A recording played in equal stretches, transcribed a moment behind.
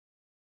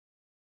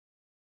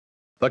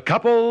The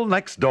Couple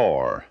Next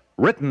Door,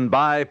 written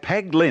by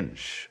Peg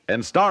Lynch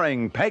and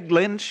starring Peg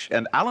Lynch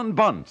and Alan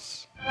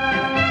Bunce.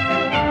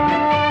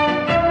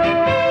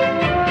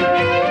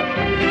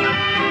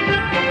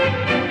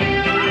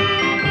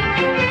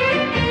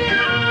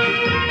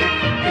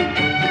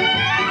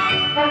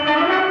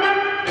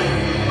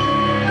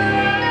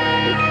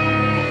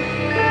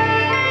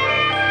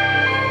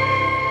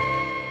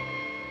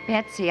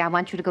 Betsy, I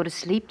want you to go to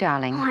sleep,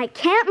 darling. Oh, I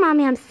can't,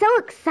 Mommy. I'm so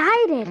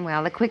excited.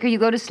 Well, the quicker you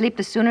go to sleep,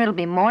 the sooner it'll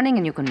be morning,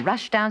 and you can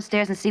rush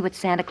downstairs and see what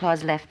Santa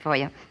Claus left for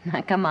you.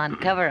 Now, come on,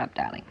 cover up,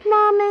 darling.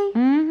 Mommy.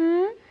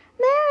 Mm-hmm.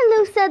 Mary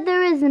Lou said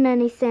there isn't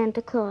any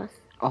Santa Claus.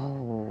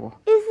 Oh.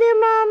 Is there,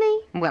 Mommy?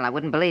 Well, I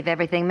wouldn't believe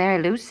everything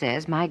Mary Lou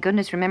says. My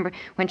goodness, remember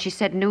when she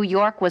said New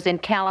York was in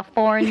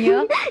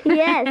California?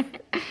 Yes.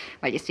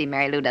 Well, you see,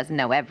 Mary Lou doesn't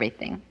know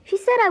everything. She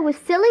said I was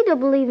silly to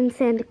believe in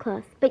Santa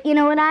Claus. But you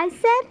know what I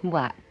said?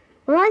 What?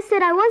 Well, I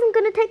said I wasn't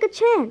going to take a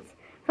chance.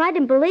 If I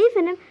didn't believe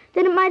in him,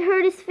 then it might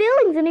hurt his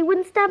feelings and he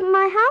wouldn't stop at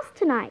my house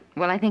tonight.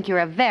 Well, I think you're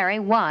a very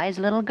wise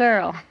little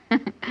girl.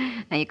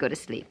 Now you go to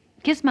sleep.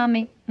 Kiss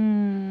Mommy.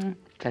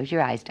 Close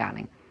your eyes,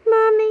 darling.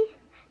 Mommy,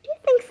 do you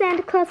think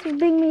Santa Claus will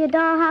bring me a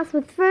dollhouse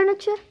with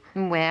furniture?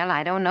 Well,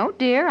 I don't know,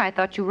 dear. I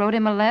thought you wrote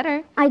him a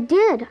letter. I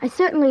did. I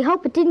certainly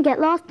hope it didn't get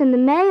lost in the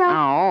mail.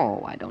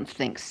 Oh, I don't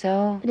think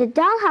so. But a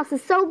dollhouse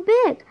is so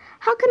big.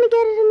 How can he get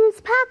it in his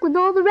pack with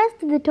all the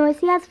rest of the toys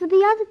he has for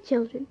the other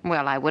children?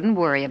 Well, I wouldn't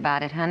worry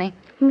about it, honey.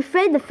 I'm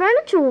afraid the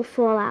furniture will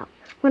fall out.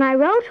 When I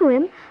wrote to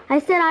him, I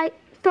said I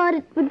thought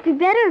it would be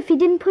better if he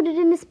didn't put it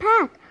in his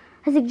pack.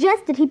 I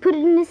suggested he put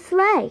it in his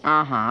sleigh.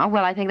 Uh-huh.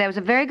 Well, I think that was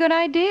a very good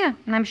idea.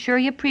 And I'm sure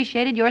he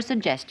appreciated your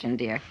suggestion,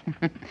 dear.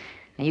 Now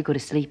you go to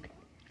sleep.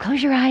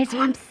 Close your eyes.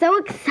 Oh, I'm so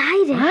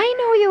excited. I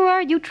know you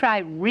are. You try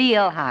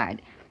real hard.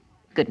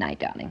 Good night,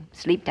 darling.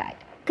 Sleep tight.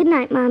 Good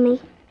night,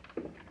 Mommy.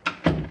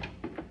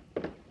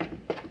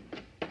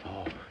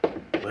 Oh,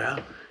 well,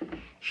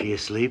 she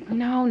asleep?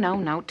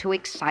 No. Too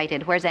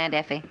excited. Where's Aunt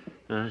Effie?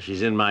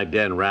 She's in my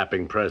den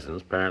wrapping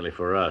presents, apparently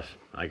for us.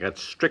 I got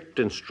strict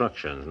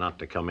instructions not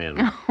to come in.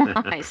 Oh,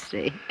 I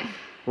see.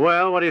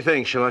 Well, what do you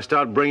think? Shall I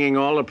start bringing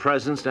all the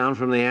presents down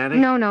from the attic?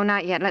 No,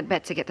 not yet. Let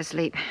Betsy get to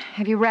sleep.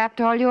 Have you wrapped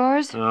all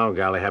yours? Oh,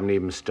 golly, haven't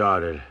even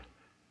started.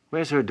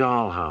 Where's her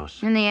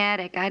dollhouse? In the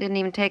attic. I didn't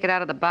even take it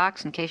out of the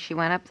box in case she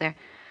went up there.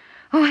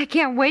 Oh, I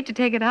can't wait to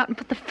take it out and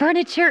put the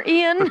furniture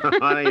in.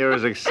 Honey, you're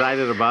as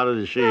excited about it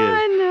as she is.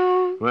 I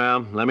know.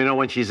 Well, let me know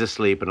when she's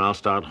asleep, and I'll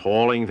start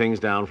hauling things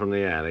down from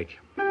the attic.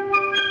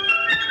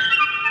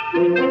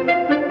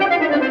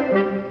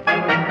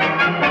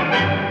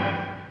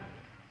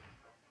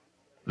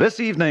 This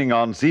evening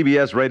on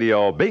CBS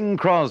Radio, Bing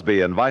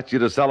Crosby invites you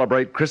to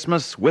celebrate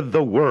Christmas with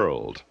the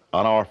world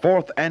on our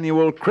 4th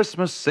annual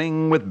Christmas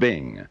Sing with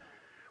Bing.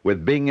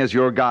 With Bing as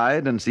your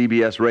guide and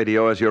CBS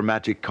Radio as your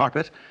magic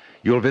carpet,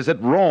 you'll visit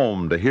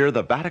Rome to hear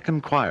the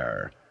Vatican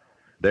Choir.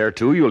 There,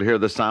 too, you'll hear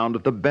the sound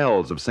of the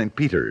bells of St.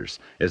 Peter's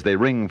as they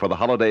ring for the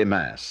holiday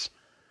Mass.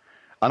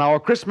 On our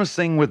Christmas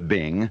Sing with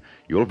Bing,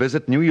 you'll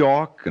visit New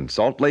York and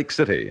Salt Lake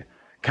City,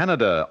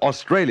 Canada,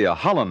 Australia,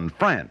 Holland,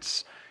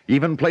 France,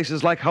 even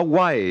places like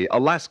Hawaii,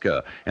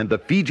 Alaska, and the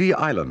Fiji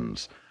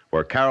Islands,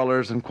 where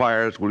carolers and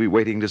choirs will be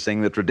waiting to sing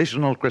the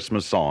traditional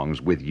Christmas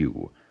songs with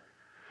you.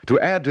 To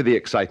add to the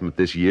excitement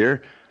this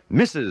year,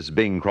 Mrs.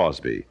 Bing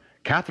Crosby,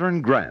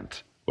 Catherine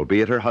Grant, will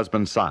be at her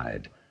husband's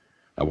side.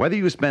 Now, whether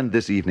you spend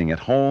this evening at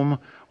home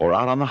or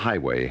out on the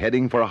highway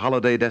heading for a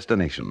holiday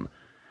destination,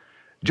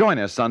 join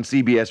us on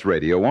CBS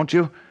Radio, won't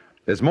you?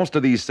 As most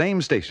of these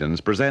same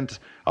stations present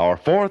our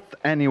 4th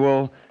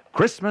annual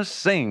Christmas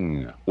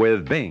Sing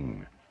with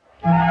Bing.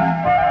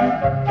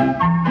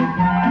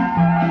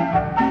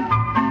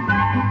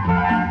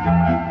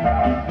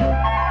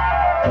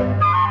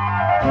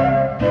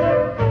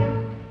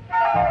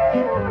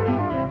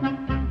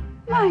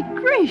 My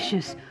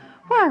gracious,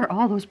 where are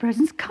all those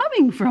presents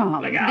coming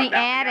from? Look out, The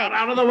attic.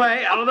 Out of the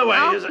way, out of the way.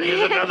 Oh.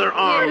 Here's another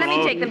arm. Here, let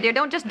me take them, dear.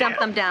 Don't just dump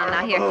them down.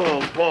 Now, here. Oh,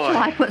 boy. Shall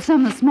I put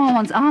some of the small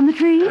ones on the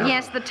tree?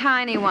 Yes, the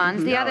tiny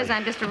ones. The others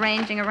I'm just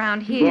arranging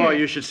around here. Boy,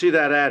 you should see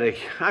that attic.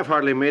 I've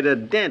hardly made a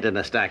dent in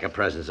a stack of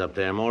presents up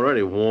there. I'm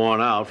already worn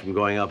out from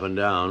going up and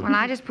down. Well,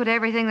 I just put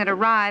everything that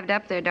arrived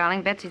up there,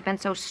 darling. Betsy's been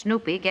so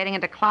snoopy, getting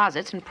into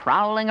closets and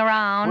prowling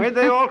around. Where'd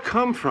they all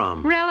come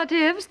from?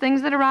 Relatives,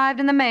 things that arrived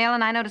in the mail,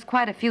 and I noticed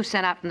quite a few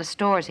sent out from the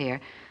stores here.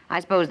 I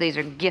suppose these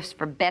are gifts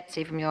for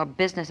Betsy from your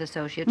business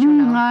associates, you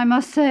know. I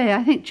must say,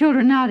 I think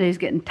children nowadays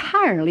get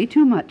entirely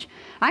too much.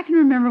 I can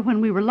remember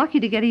when we were lucky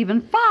to get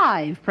even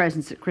 5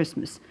 presents at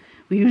Christmas.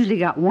 We usually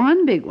got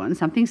one big one,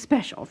 something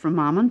special from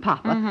Mom and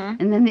Papa,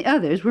 and then the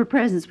others were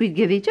presents we'd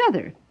give each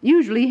other,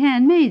 usually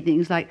handmade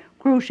things like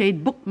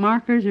crocheted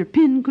bookmarkers or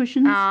pin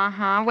cushions.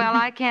 Uh-huh. Well,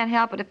 I can't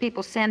help it if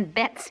people send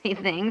Betsy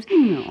things.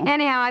 No.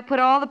 Anyhow, I put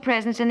all the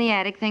presents in the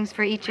attic, things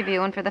for each of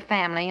you and for the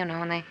family, you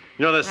know, and they...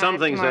 You know, there's some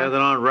arrive things tomorrow. there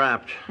that aren't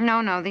wrapped.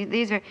 No,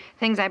 these are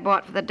things I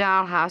bought for the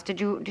dollhouse.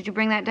 Did you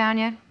bring that down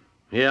yet?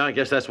 Yeah, I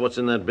guess that's what's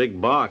in that big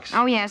box.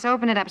 Oh, yes,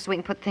 open it up so we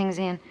can put things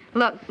in.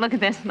 Look at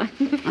this.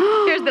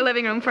 Here's the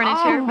living room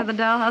furniture for the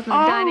dollhouse and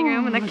the dining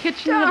room and the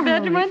kitchen and the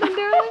bedroom. Aren't they,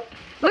 darling?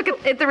 Look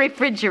at the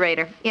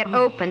refrigerator. It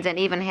opens and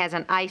even has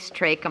an ice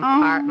tray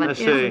compartment. Let's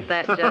see. Isn't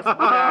that just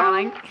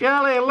darling?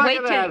 Kelly, look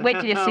at that. Wait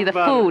till you see the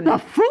How about food. The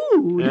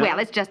food? Yeah. Well,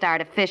 it's just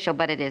artificial,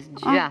 but it is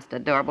just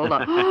adorable.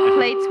 Look,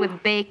 plates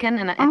with bacon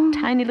and a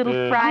tiny little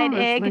fried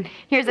egg. honestly.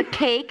 Here's a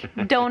cake,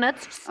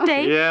 donuts,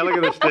 steak. Yeah, look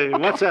at this thing.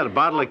 What's that, a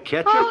bottle of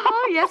ketchup?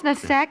 Oh, yes, and a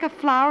sack of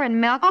flour and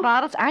milk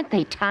bottles. Aren't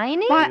they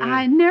tiny? Why,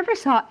 I never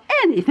saw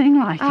anything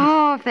like it.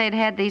 Oh, if they'd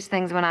had these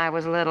things when I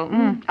was little.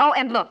 Oh,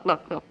 and look,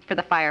 for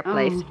the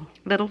fireplace.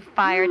 Little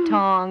fire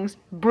tongs,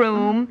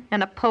 broom,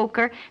 and a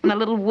poker, and a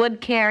little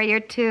wood carrier,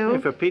 Hey, too.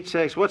 for Pete's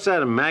sakes, what's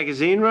that, a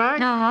magazine rack?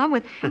 Uh-huh,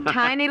 with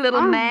tiny little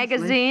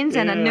magazines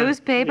and a Yeah,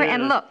 newspaper. yeah.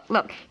 And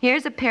look,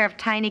 here's a pair of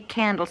tiny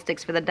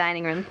candlesticks for the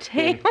dining room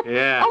table.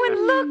 Yeah. Oh,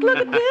 and look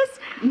at this.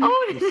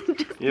 Oh, it's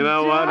just You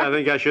know what? I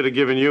think I should have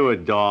given you a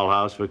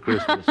dollhouse for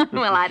Christmas.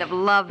 Well, I'd have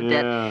loved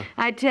Yeah. it.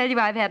 I tell you,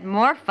 I've had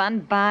more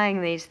fun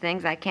buying these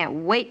things. I can't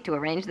wait to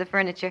arrange the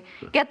furniture.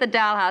 Get the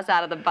dollhouse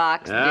out of the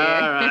box, dear.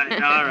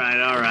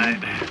 All right.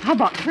 How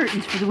about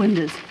curtains for the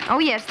windows? Oh,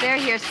 yes, they're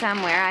here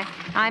somewhere.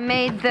 I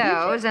made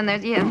those, and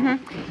there's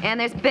and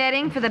there's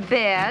bedding for the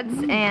beds,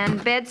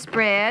 and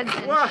bedspreads,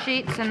 and What?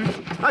 sheets, and...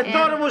 I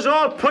thought it was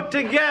all put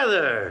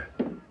together.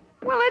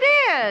 Well, it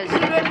is.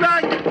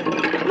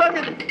 Look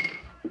at...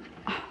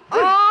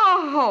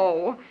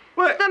 Oh!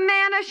 What? The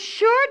man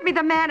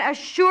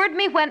assured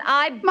me when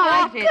I My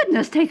bought it.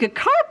 goodness, take a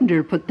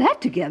carpenter to put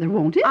that together,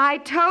 won't it? I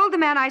told the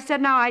man, I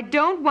said, no, I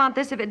don't want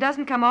this if it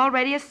doesn't come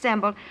already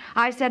assembled.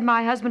 I said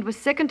my husband was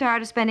sick and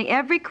tired of spending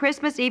every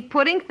Christmas Eve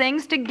putting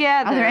things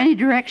together. Are there any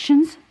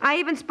directions? I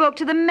even spoke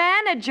to the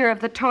manager of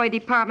the toy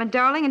department,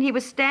 darling, and he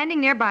was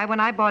standing nearby when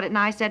I bought it, and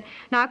I said,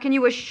 now, can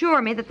you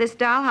assure me that this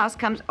dollhouse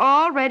comes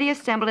already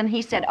assembled? And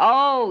he said,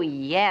 oh,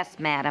 yes,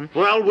 madam.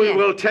 Well, we Yes.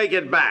 will take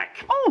it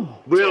back. Oh.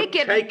 We'll take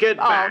it back.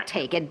 Oh,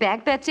 take it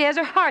back. Betsy has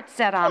her heart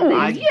set on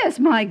Oh, this. yes,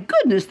 my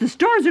goodness. The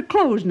stores are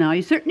closed now.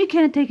 You certainly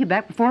can't take it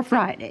back before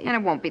Friday. And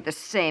it won't be the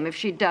same if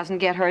she doesn't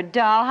get her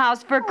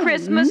dollhouse for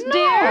Christmas, no.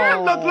 dear.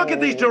 Look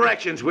at these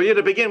directions, will you?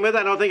 To begin with,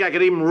 I don't think I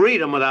could even read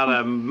them without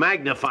a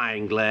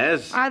magnifying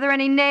glass. Are there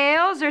any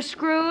nails or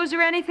screws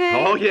or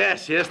anything? Oh,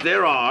 yes,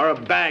 there are. A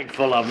bag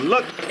full of them.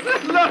 Look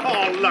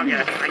at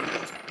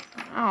it.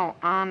 Oh,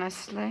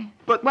 honestly.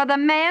 But- Well, the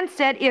man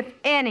said if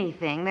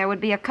anything, there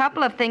would be a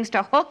couple of things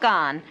to hook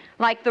on,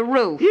 like the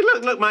roof. You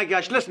look, my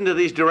gosh, listen to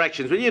these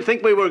directions. Will you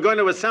think we were going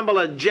to assemble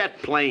a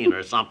jet plane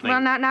or something? Well,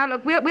 now,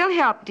 look, we'll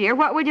help, dear.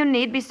 What will you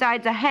need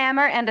besides a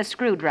hammer and a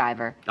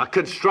screwdriver? A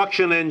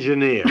construction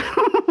engineer.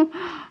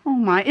 Oh,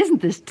 my,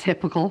 isn't this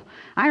typical?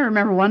 I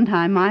remember one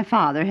time my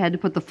father had to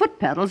put the foot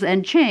pedals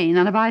and chain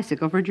on a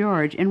bicycle for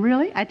George. And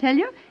really, I tell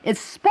you, it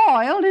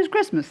spoiled his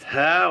Christmas.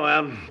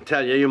 Well,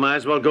 tell you might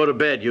as well go to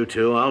bed, you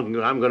two. I'm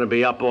going to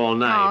be up all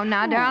night. Oh,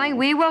 now, darling,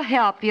 we will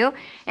help you.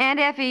 And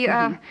Effie,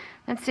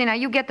 let's see, now,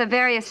 you get the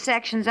various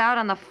sections out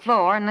on the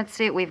floor, and let's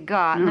see what we've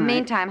got. In the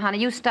meantime, honey,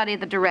 you study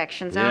the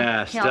directions. I'll Yeah,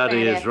 help study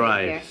Aunt is Effie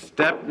right. here.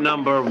 Step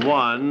number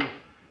 1.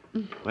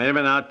 Wait a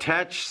minute. Now,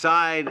 attach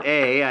side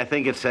A, I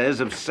think it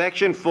says, of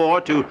section 4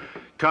 to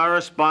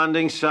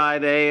corresponding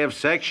side A of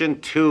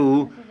section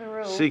 2.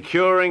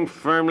 Securing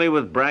firmly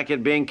with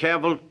bracket, being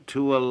careful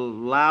to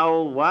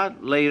allow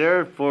what?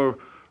 Later for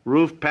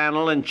roof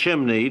panel and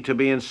chimney to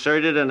be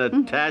inserted and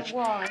attached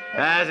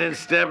as in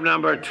step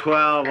number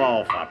 12.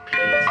 Oh, for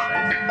Pete's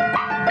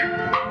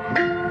sake.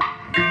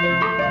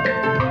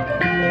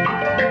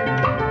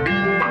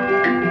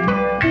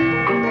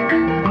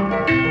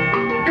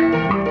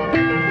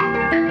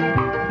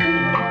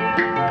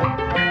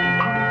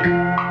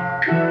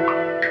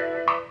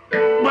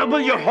 Will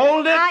you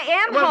hold it? I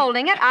am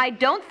holding it. I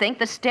don't think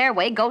the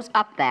stairway goes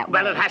up that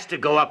way. Well, it has to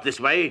go up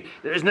this way.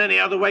 There isn't any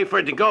other way for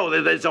it to go.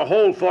 There's a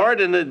hole for it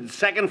in the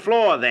second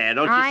floor there,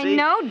 don't you see? I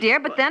know, dear,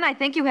 but then I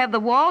think you have the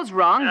walls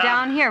wrong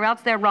down here,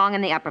 else they're wrong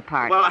in the upper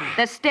part. Well,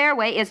 the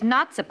stairway is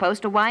not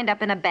supposed to wind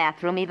up in a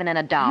bathroom, even in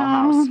a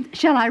dollhouse. Oh,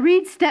 shall I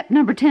read step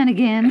number 10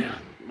 again?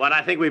 What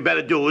I think we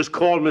better do is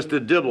call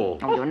Mr. Dibble.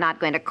 Oh, you're not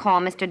going to call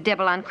Mr.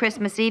 Dibble on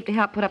Christmas Eve to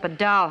help put up a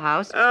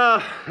dollhouse.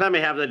 Let me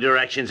have the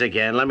directions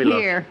again. Let me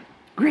look. Here.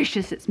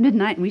 Gracious, it's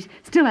midnight and we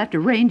still have to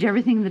arrange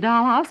everything in the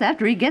dollhouse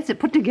after he gets it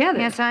put together.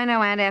 Yes, I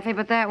know, Aunt Effie,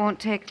 but that won't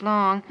take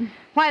long.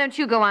 Why don't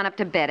you go on up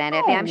to bed, Aunt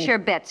Effie? I'm sure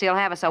Betsy will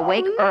have us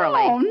awake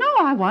early. Oh, no,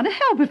 I want to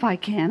help if I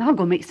can. I'll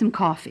go make some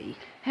coffee.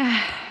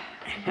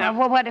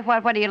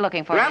 What are you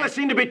looking for? Well, dear? there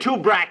seem to be 2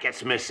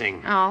 brackets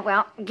missing. Oh,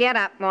 well, get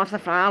up off the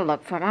floor. I'll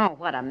look for them. Oh,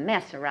 what a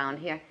mess around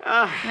here.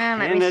 Well,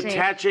 let In me see.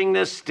 attaching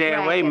the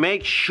stairway, Bracket.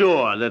 make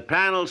sure that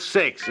panel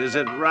 6 is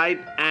at right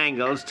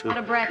angles What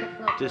a to bracket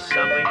look like.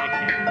 something I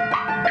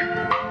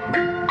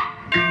can't.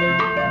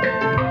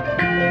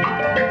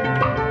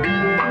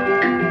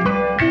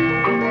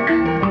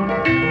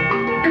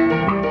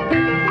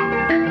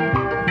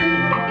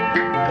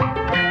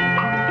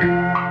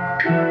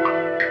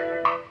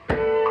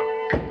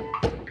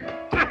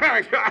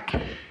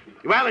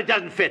 Well, it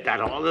doesn't fit that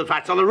all.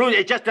 That's on the rule.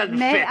 It just doesn't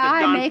May fit. The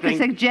I darn make thing. a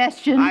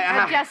suggestion?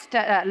 Just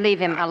leave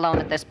him alone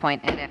at this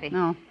point, Aunt Effie.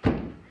 No.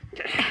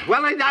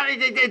 Well,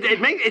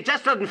 it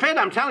just doesn't fit.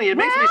 I'm telling you, it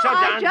makes me so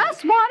I darn...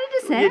 just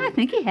wanted to say I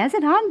think he has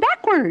it on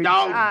backwards.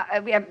 No.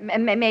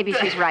 Maybe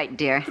she's right,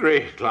 dear. 3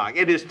 o'clock.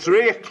 It is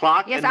 3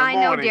 o'clock Yes, in the I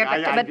know, morning. dear,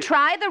 but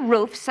try the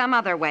roof some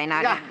other way.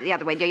 Now, the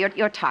other way, dear.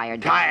 You're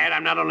tired. Dear. Tired?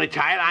 I'm not only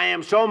tired. I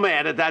am so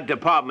mad at that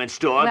department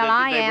store. Well,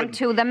 I am,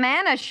 too. The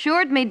man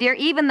assured me, dear,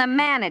 even the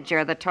manager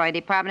of the toy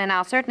department, and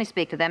I'll certainly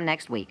speak to them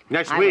next week.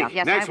 Next week?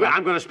 Yes, next I will. week.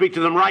 I'm going to speak to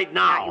them right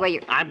now.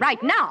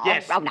 Right now?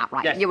 Yes. Oh, not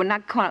right. Yes. You would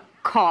not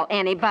call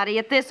anybody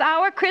at this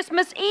hour,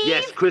 Christmas Eve?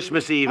 Yes,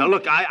 Christmas Eve. Now,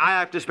 look, I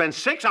have to spend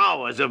 6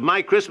 hours of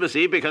my Christmas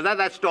Eve because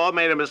that store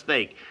made a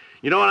mistake.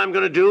 You know what I'm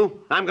going to do?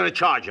 I'm going to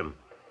charge them.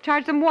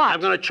 Charge them what?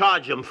 I'm going to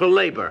charge them for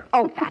labor.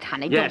 Oh, that,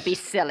 honey, Yes. Don't be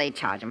silly.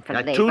 Charge them for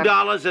labor.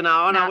 $2 an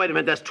hour. Now, wait a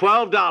minute. That's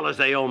 $12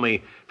 they owe me.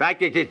 In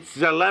fact, it's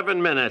 11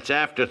 minutes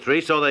after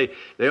 3, so they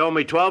owe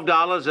me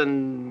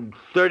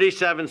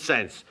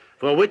 $12.37,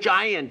 for which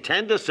I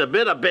intend to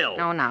submit a bill.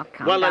 Oh, now,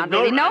 calm down,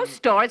 baby. No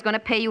store is going to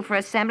pay you for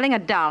assembling a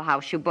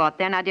dollhouse you bought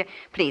there. Now, dear,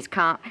 please,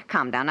 calm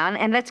down now,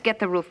 and let's get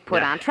the roof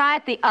put on. Try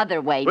it the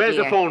other way, Where's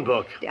dear. the phone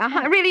book?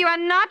 Really, you are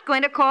not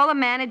going to call the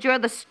manager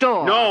of the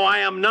store. No, I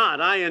am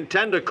not. I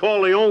intend to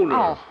call the owner.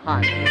 Oh,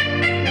 honey.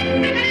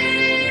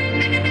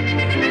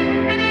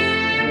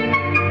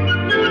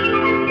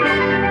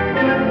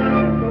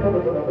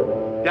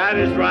 That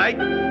is right.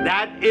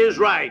 That is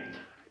right.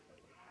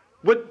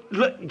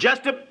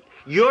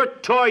 Your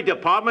toy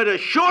department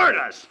assured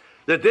us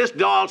that this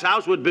doll's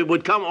house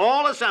would come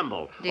all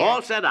assembled,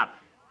 all set up.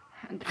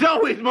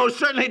 No, it most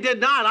certainly did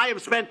not. I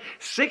have spent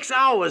 6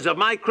 hours of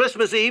my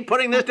Christmas Eve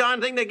putting this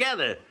darn thing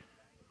together.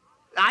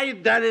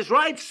 That is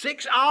right.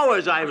 6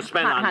 hours I have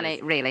spent on Honey,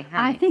 this. really.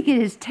 I think it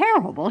is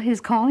terrible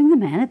his calling the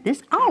man at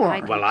this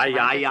hour. Well,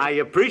 I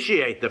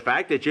appreciate the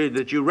fact that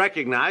you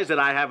recognize that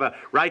I have a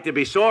right to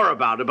be sore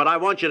about it, but I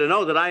want you to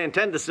know that I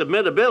intend to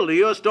submit a bill to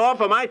your store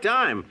for my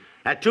time.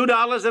 At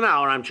 $2 an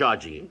hour, I'm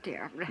charging you.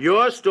 Dear.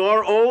 Your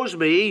store owes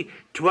me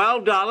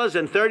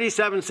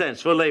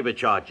 $12.37 for labor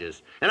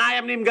charges, and I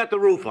haven't even got the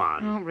roof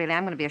on. Oh, really?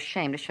 I'm going to be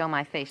ashamed to show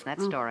my face in that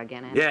store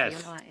again. Anne. Yes. You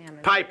know I am.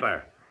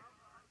 Piper.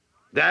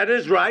 That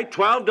is right,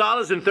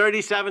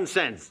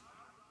 $12.37.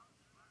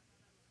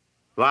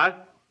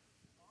 What?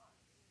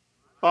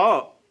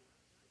 Oh.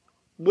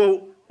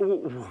 Well,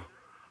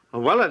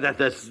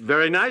 that's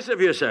very nice of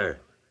you, sir.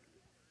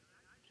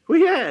 Well,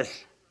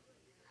 yes.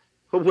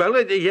 Well,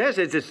 yes,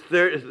 it's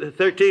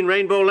 13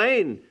 Rainbow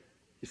Lane.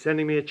 He's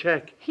sending me a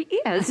check. He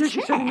is.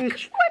 She's sending me a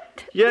check.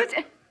 What? Yeah.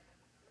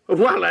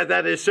 Well,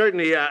 that is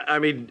certainly,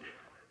 and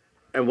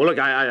well, look,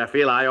 I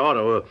feel I ought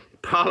to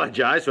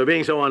apologize for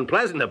being so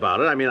unpleasant about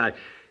it. I mean, I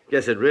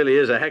guess it really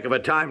is a heck of a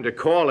time to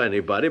call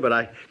anybody, but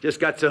I just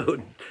got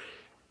so...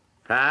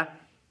 Huh?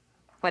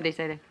 What did he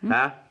say there?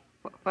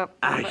 Huh?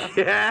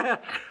 Yeah.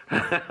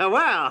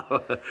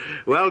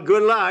 Well,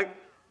 good luck.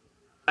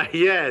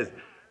 Yes.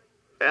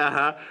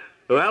 Uh-huh.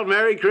 Well,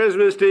 Merry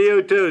Christmas to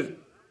you, too.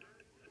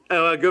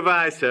 Well,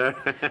 goodbye, sir.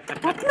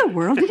 What in the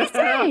world did he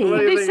say? What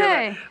did he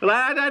say? Well,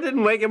 I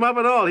didn't wake him up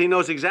at all. He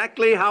knows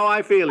exactly how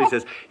I feel. He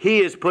says he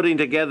is putting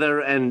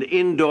together an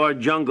indoor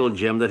jungle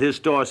gym that his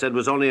store said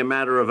was only a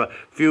matter of a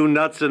few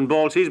nuts and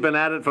bolts. He's been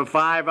at it for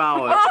 5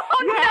 hours.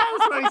 Oh, yeah,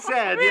 that's what he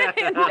said. Really?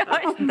 Yeah. No,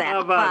 isn't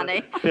that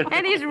funny?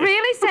 And he's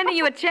really sending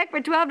you a check for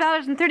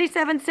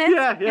 $12.37?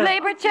 Yeah.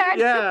 Labor charge?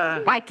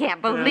 Yeah. I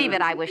can't believe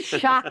it. I was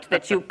shocked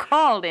that you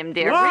called him,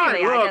 dear. Why?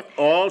 Really, Look,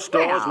 all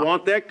stores Well.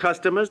 want their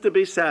customers to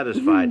be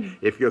satisfied.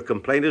 If your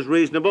complaint is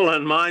reasonable,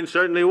 and mine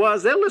certainly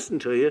was, they'll listen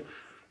to you.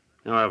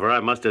 However,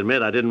 I must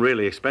admit, I didn't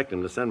really expect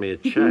him to send me a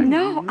check.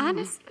 No,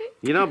 honestly.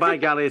 You know, by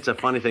golly, it's a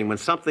funny thing. When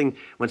something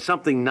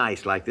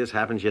nice like this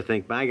happens, you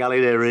think, by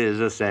golly, there is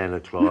a Santa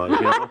Claus.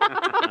 You know?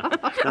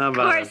 Of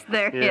course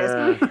there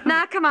is.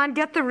 Now, come on,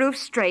 get the roof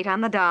straight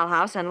on the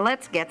dollhouse, and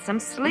let's get some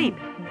sleep.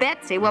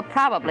 Betsy will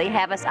probably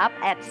have us up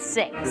at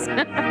 6.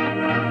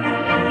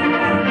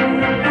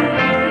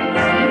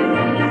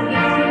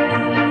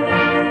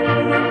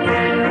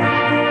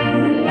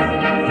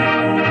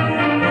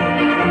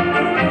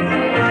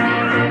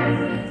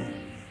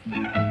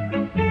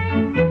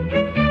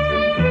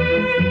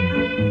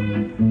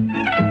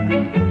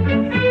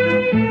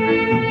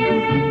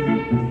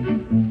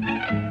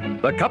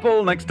 The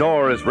Couple Next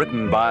Door is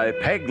written by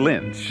Peg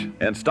Lynch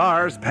and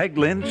stars Peg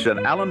Lynch and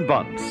Alan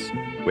Bunce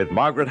with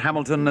Margaret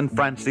Hamilton and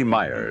Francie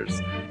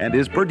Myers and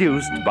is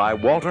produced by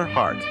Walter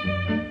Hart.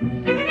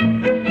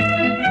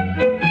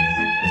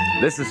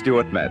 This is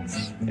Stuart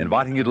Metz,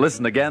 inviting you to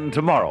listen again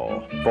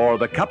tomorrow for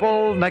The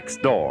Couple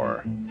Next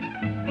Door.